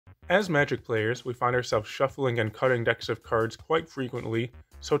As Magic players, we find ourselves shuffling and cutting decks of cards quite frequently,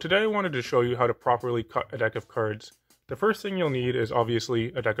 so today I wanted to show you how to properly cut a deck of cards. The first thing you'll need is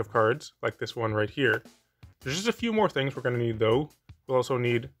obviously a deck of cards, like this one right here. There's just a few more things we're going to need though. We'll also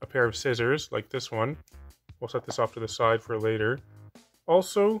need a pair of scissors, like this one. We'll set this off to the side for later.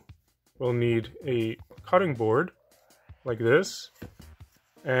 Also, we'll need a cutting board, like this,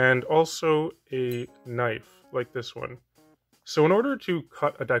 and also a knife, like this one. So in order to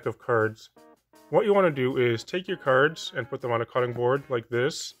cut a deck of cards, what you want to do is take your cards and put them on a cutting board like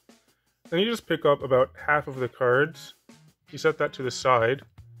this. Then you just pick up about half of the cards, you set that to the side,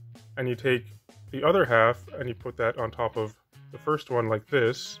 and you take the other half and you put that on top of the first one like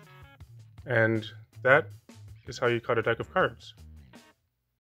this, and that is how you cut a deck of cards.